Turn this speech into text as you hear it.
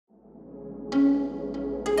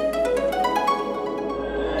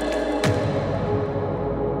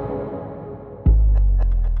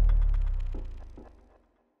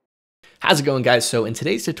How's it going, guys? So in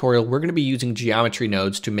today's tutorial, we're going to be using geometry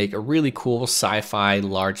nodes to make a really cool sci-fi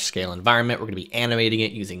large-scale environment. We're going to be animating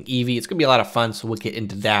it using Eevee. It's going to be a lot of fun, so we'll get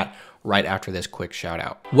into that right after this quick shout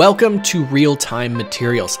out. Welcome to Real-Time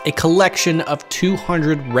Materials, a collection of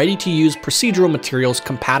 200 ready-to-use procedural materials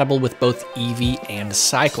compatible with both Eevee and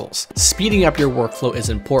Cycles. Speeding up your workflow is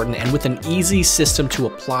important, and with an easy system to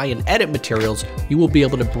apply and edit materials, you will be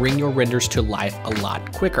able to bring your renders to life a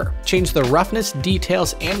lot quicker. Change the roughness,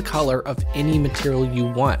 details, and color of any material you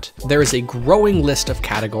want. There is a growing list of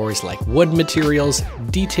categories like wood materials,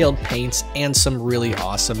 detailed paints, and some really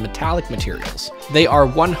awesome metallic materials. They are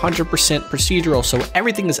 100% procedural, so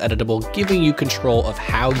everything is editable, giving you control of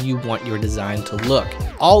how you want your design to look.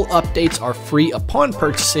 All updates are free upon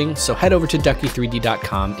purchasing, so head over to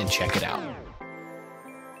ducky3d.com and check it out.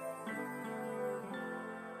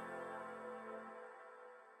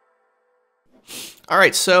 All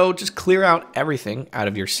right, so just clear out everything out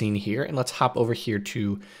of your scene here, and let's hop over here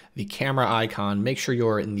to the camera icon. Make sure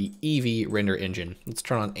you're in the Eevee render engine. Let's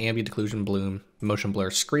turn on ambient occlusion, bloom, motion blur,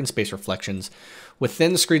 screen space reflections.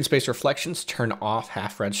 Within the screen space reflections, turn off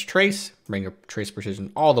half-reg trace, bring your trace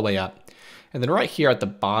precision all the way up. And then right here at the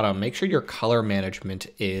bottom, make sure your color management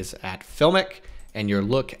is at filmic and your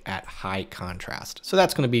look at high contrast. So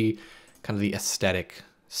that's gonna be kind of the aesthetic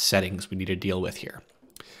settings we need to deal with here.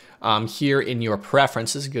 Here in your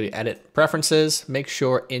preferences, go to edit preferences, make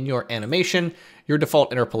sure in your animation, your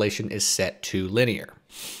default interpolation is set to linear.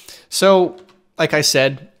 So like I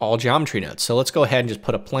said, all geometry nodes. So let's go ahead and just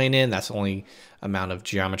put a plane in. That's the only amount of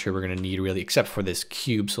geometry we're gonna need really, except for this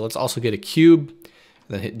cube. So let's also get a cube, and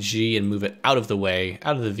then hit G and move it out of the way,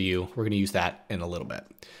 out of the view. We're gonna use that in a little bit.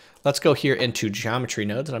 Let's go here into geometry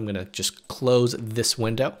nodes, and I'm gonna just close this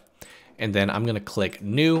window, and then I'm gonna click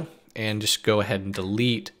new, and just go ahead and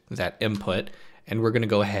delete that input, and we're gonna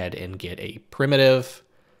go ahead and get a primitive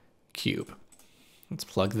cube. Let's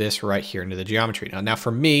plug this right here into the geometry. Now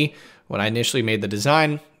for me, when I initially made the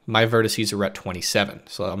design, my vertices are at 27.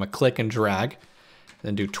 So I'm gonna click and drag, and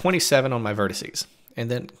then do 27 on my vertices. And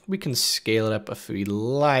then we can scale it up if we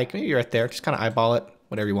like, maybe right there, just kind of eyeball it,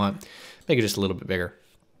 whatever you want. Make it just a little bit bigger.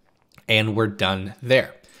 And we're done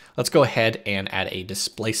there. Let's go ahead and add a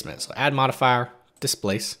displacement. So add modifier,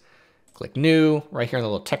 displace. Click new, right here on the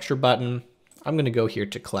little texture button. I'm gonna go here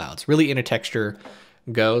to clouds. Really into texture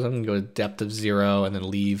goes. I'm gonna go to depth of 0 and then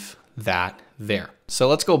leave that there. So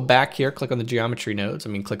let's go back here, click on the geometry nodes.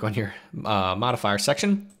 Click on your modifier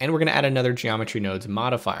section, and we're gonna add another geometry nodes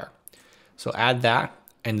modifier. So add that,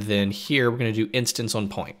 and then here we're gonna do instance on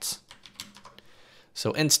points.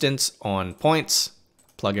 So instance on points,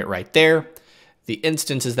 plug it right there. The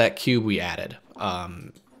instance is that cube we added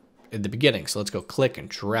in the beginning. So let's go click and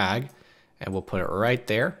drag, and we'll put it right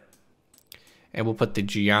there. And we'll put the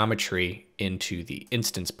geometry into the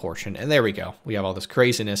instance portion. And there we go. We have all this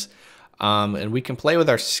craziness. And we can play with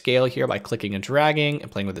our scale here by clicking and dragging and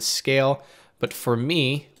playing with the scale. But for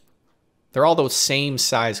me, they're all the same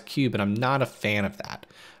size cube, and I'm not a fan of that.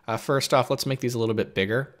 First off, let's make these a little bit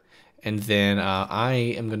bigger. And then I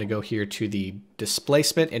am gonna go here to the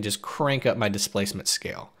displacement and just crank up my displacement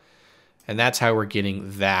scale. And that's how we're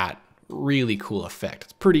getting that really cool effect.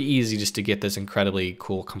 It's pretty easy just to get this incredibly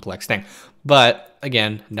cool, complex thing. But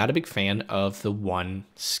again, not a big fan of the one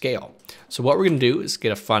scale. So what we're gonna do is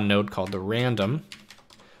get a fun node called the random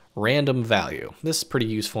value. This is pretty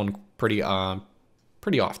useful and pretty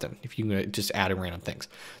often if you can just add in random things.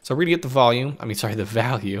 So we're gonna get the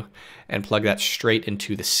value, and plug that straight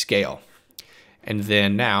into the scale. And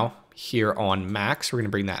then now here on max, we're gonna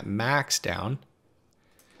bring that max down.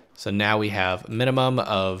 So now we have minimum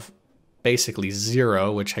of basically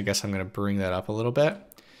 0, which I guess I'm gonna bring that up a little bit.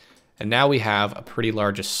 And now we have a pretty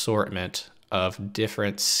large assortment of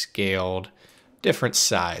different scaled, different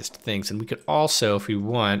sized things. And we could also, if we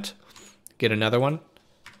want, get another one,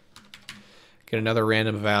 get another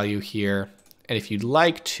random value here. And if you'd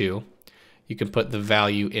like to, you can put the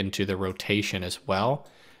value into the rotation as well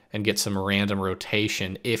and get some random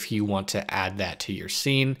rotation if you want to add that to your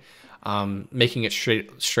scene. Making it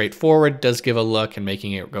straightforward does give a look, and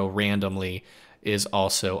making it go randomly is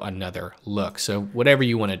also another look. So whatever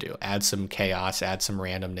you want to do, add some chaos, add some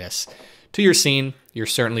randomness to your scene. You're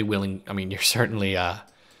certainly fine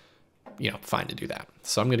to do that.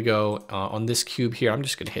 So I'm gonna go on this cube here. I'm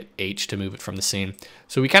just gonna hit H to move it from the scene.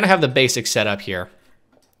 So we kind of have the basic setup here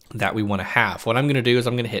that we want to have. What I'm gonna do is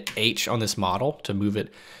I'm gonna hit H on this model to move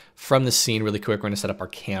it from the scene really quick. We're gonna set up our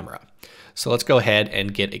camera. So let's go ahead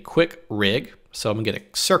and get a quick rig. So I'm gonna get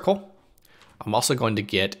a circle. I'm also going to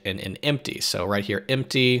get an empty. So right here,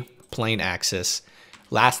 empty, plane axis.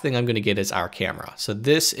 Last thing I'm gonna get is our camera. So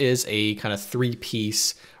this is a kind of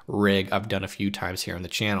 3-piece rig I've done a few times here on the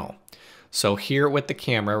channel. So here with the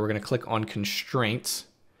camera, we're going to click on constraints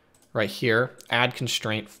right here, add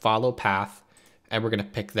constraint, follow path, and we're going to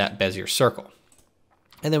pick that Bezier circle.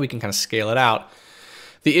 And then we can kind of scale it out.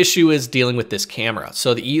 The issue is dealing with this camera.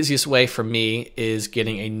 So the easiest way for me is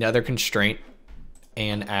getting another constraint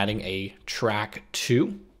and adding a track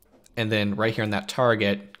 2. And then right here on that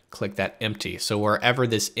target, click that empty. So wherever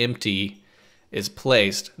this empty is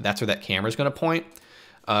placed, that's where that camera is going to point.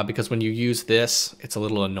 Because when you use this, it's a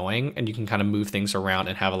little annoying and you can kind of move things around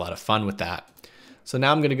and have a lot of fun with that. So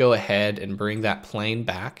now I'm going to go ahead and bring that plane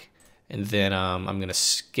back, and then I'm going to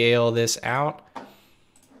scale this out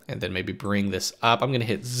and then maybe bring this up. I'm going to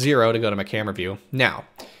hit 0 to go to my camera view. Now,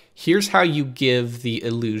 here's how you give the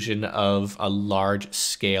illusion of a large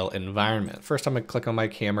scale environment. First, I'm going to click on my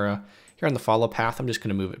camera. Here on the follow path, I'm just going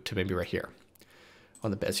to move it to maybe right here.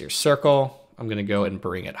 On the Bezier circle, I'm going to go and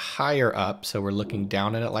bring it higher up. So we're looking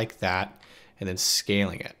down at it like that and then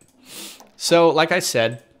scaling it. So like I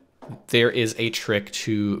said, there is a trick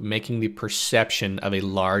to making the perception of a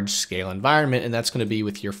large scale environment, and that's going to be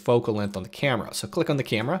with your focal length on the camera. So click on the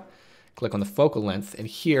camera, click on the focal length, and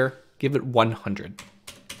here, give it 100.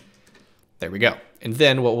 There we go. And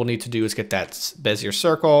then what we'll need to do is get that Bezier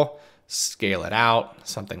circle, scale it out,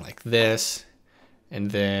 something like this,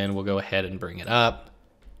 and then we'll go ahead and bring it up.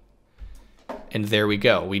 And there we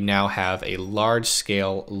go. We now have a large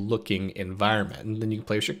scale looking environment. And then you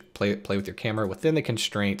can play with your camera within the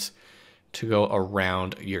constraints to go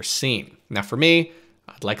around your scene. Now for me,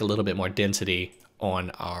 I'd like a little bit more density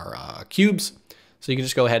on our cubes. So you can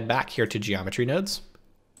just go ahead back here to geometry nodes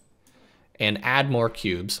and add more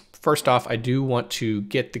cubes. First off, I do want to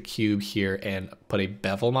get the cube here and put a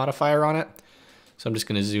bevel modifier on it. So I'm just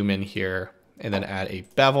going to zoom in here and then add a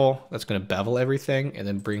bevel. That's going to bevel everything and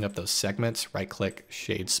then bring up those segments, right click,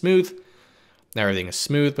 shade smooth. Now everything is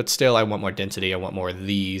smooth, but still I want more density. I want more of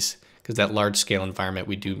these because that large scale environment,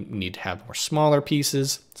 we do need to have more smaller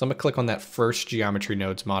pieces. So I'm going to click on that first geometry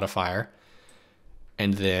nodes modifier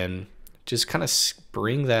and then just kind of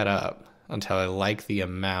bring that up until I like the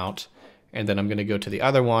amount. And then I'm going to go to the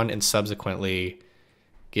other one and subsequently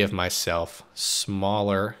give myself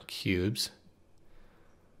smaller cubes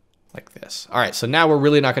like this. All right, so now we're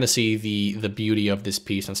really not going to see the beauty of this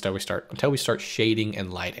piece until we start shading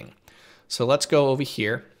and lighting. So let's go over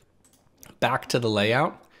here, back to the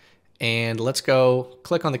layout, and let's go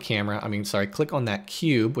click on the camera. Click on that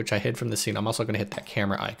cube, which I hid from the scene. I'm also going to hit that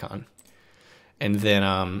camera icon. And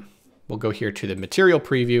then we'll go here to the material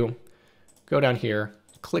preview, go down here,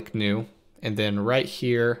 click new, and then right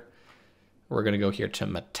here, we're going to go here to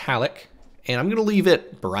metallic. And I'm going to leave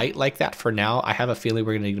it bright like that for now. I have a feeling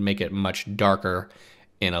we're going to need to make it much darker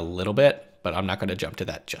in a little bit, but I'm not going to jump to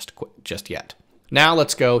that just yet. Now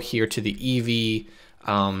let's go here to the EV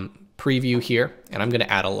preview here, and I'm going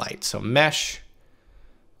to add a light. So mesh,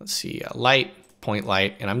 let's see, light, point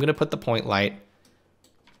light, and I'm going to put the point light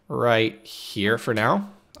right here for now.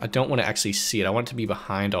 I don't want to actually see it. I want it to be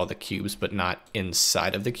behind all the cubes, but not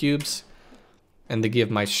inside of the cubes. And to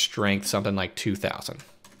give my strength something like 2000.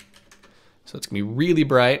 So it's gonna be really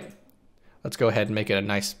bright. Let's go ahead and make it a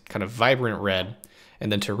nice kind of vibrant red.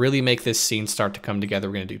 And then to really make this scene start to come together,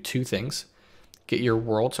 we're gonna do two things. Get your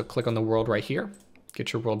world, so click on the world right here.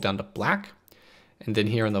 Get your world down to black. And then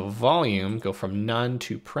here in the volume, go from none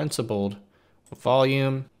to principled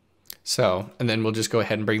volume. So, and then we'll just go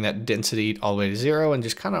ahead and bring that density all the way to 0 and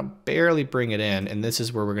just kind of barely bring it in. And this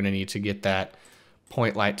is where we're gonna need to get that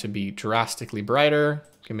point light to be drastically brighter.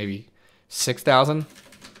 Okay, maybe 6,000.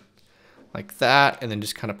 Like that, and then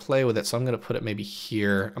just kind of play with it. So I'm going to put it maybe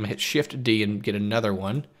here. I'm going to hit Shift D and get another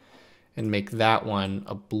one and make that one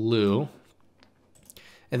a blue.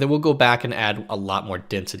 And then we'll go back and add a lot more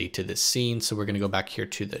density to this scene. So we're going to go back here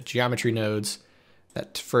to the geometry nodes,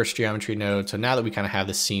 that first geometry node. So now that we kind of have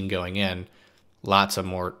the scene going in, lots of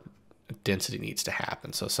more density needs to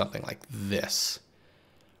happen. So something like this.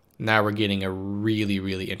 Now we're getting a really,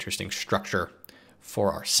 really interesting structure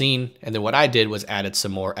for our scene. And then what I did was added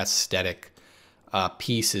some more aesthetic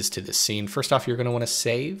pieces to the scene. First off, you're going to want to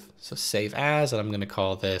save. So save as, and I'm going to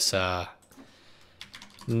call this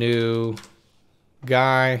new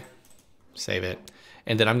guy. Save it.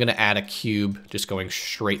 And then I'm going to add a cube just going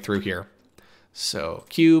straight through here. So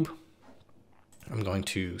cube, I'm going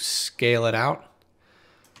to scale it out.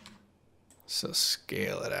 So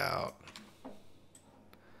scale it out.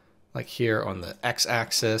 Like here on the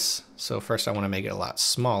x-axis. So first I want to make it a lot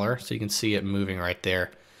smaller so you can see it moving right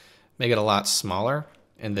there. Make it a lot smaller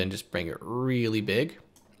and then just bring it really big.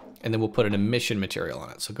 And then we'll put an emission material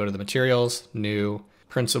on it. So go to the materials, new,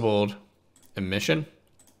 principled emission.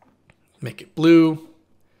 Make it blue.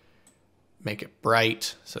 make it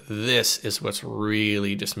bright. So this is what's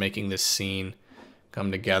really just making this scene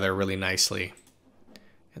come together really nicely.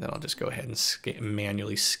 And then I'll just go ahead and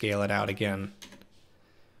manually scale it out again.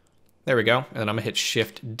 There we go. And then I'm gonna hit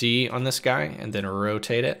Shift D on this guy and then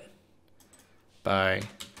rotate it by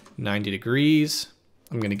 90 degrees.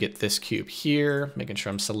 I'm gonna get this cube here, making sure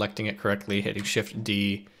I'm selecting it correctly, hitting Shift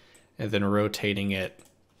D, and then rotating it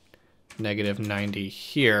 -90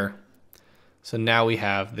 here. So now we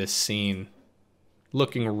have this scene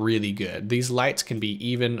looking really good. These lights can be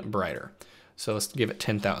even brighter. So let's give it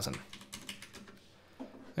 10,000.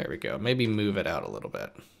 There we go. Maybe move it out a little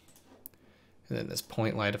bit. And then this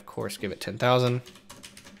point light, of course, give it 10,000.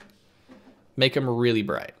 Make them really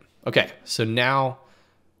bright. Okay, so now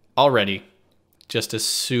already just a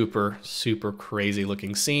super, super crazy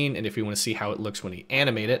looking scene. And if you want to see how it looks when you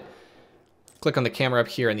animate it, click on the camera up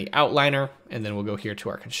here in the outliner, and then we'll go here to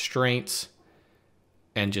our constraints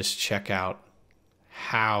and just check out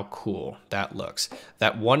how cool that looks.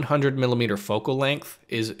 That 100mm focal length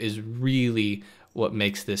is really what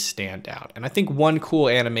makes this stand out. And I think one cool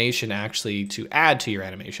animation actually to add to your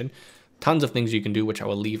animation, tons of things you can do, which I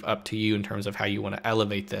will leave up to you in terms of how you want to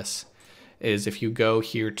elevate this, is if you go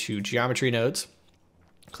here to geometry nodes,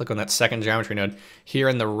 click on that second geometry node, here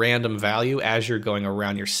in the random value, as you're going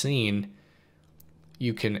around your scene,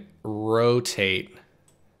 you can rotate.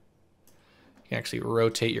 You can actually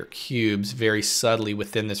rotate your cubes very subtly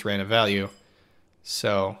within this random value.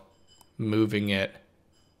 So moving it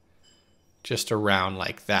just around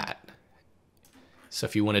like that. So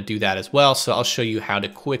if you want to do that as well, so I'll show you how to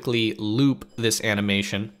quickly loop this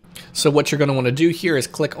animation. So what you're going to want to do here is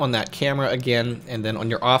click on that camera again, and then on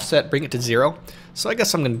your offset, bring it to 0. So I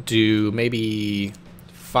guess I'm going to do maybe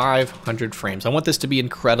 500 frames. I want this to be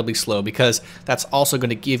incredibly slow because that's also going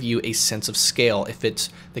to give you a sense of scale. If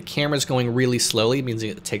the camera's going really slowly, it means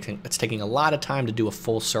it's taking a lot of time to do a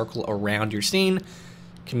full circle around your scene.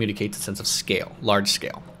 Communicates a sense of scale, large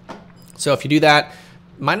scale. So if you do that,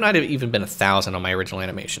 might not have even been 1,000 on my original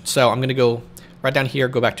animation. So I'm going to go right down here,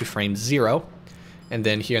 go back to frame 0, and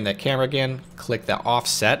then here in that camera again, click that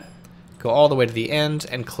offset, go all the way to the end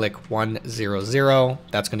and click 100.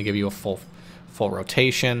 That's going to give you a full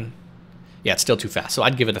rotation. Yeah, it's still too fast. So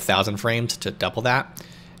I'd give it 1,000 frames to double that.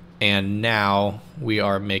 And now we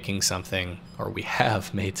are making something, or we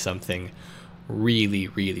have made something really,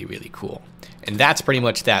 really, really cool. And that's pretty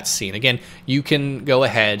much that scene. Again, you can go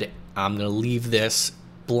ahead. I'm going to leave this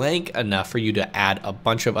blank enough for you to add a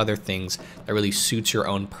bunch of other things that really suits your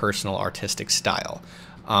own personal artistic style.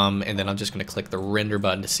 And then I'm just going to click the render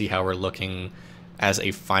button to see how we're looking as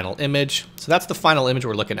a final image. So that's the final image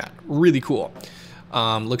we're looking at. Really cool.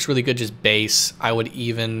 Looks really good, just base. I would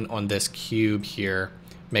even, on this cube here,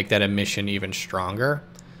 make that emission even stronger.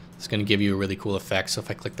 It's going to give you a really cool effect. So if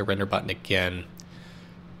I click the render button again,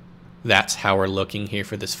 that's how we're looking here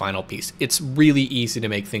for this final piece. It's really easy to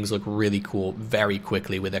make things look really cool very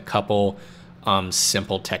quickly with a couple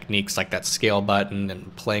simple techniques like that scale button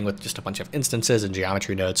and playing with just a bunch of instances and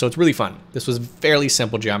geometry nodes. So it's really fun. This was fairly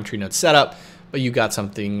simple geometry node setup, but you got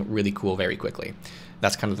something really cool very quickly.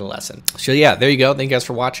 That's kind of the lesson. So yeah, there you go. Thank you guys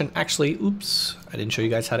for watching. Actually, oops, I didn't show you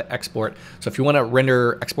guys how to export. So if you want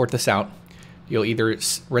to export this out, you'll either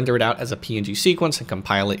render it out as a PNG sequence and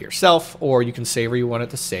compile it yourself, or you can save where you want it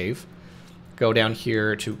to save. Go down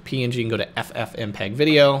here to PNG and go to FFmpeg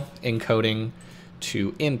video, encoding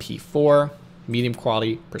to MP4, medium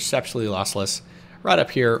quality, perceptually lossless. Right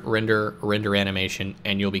up here, render animation,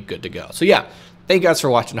 and you'll be good to go. So yeah, thank you guys for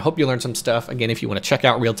watching. I hope you learned some stuff. Again, if you want to check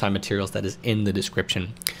out real-time materials, that is in the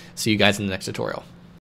description. See you guys in the next tutorial.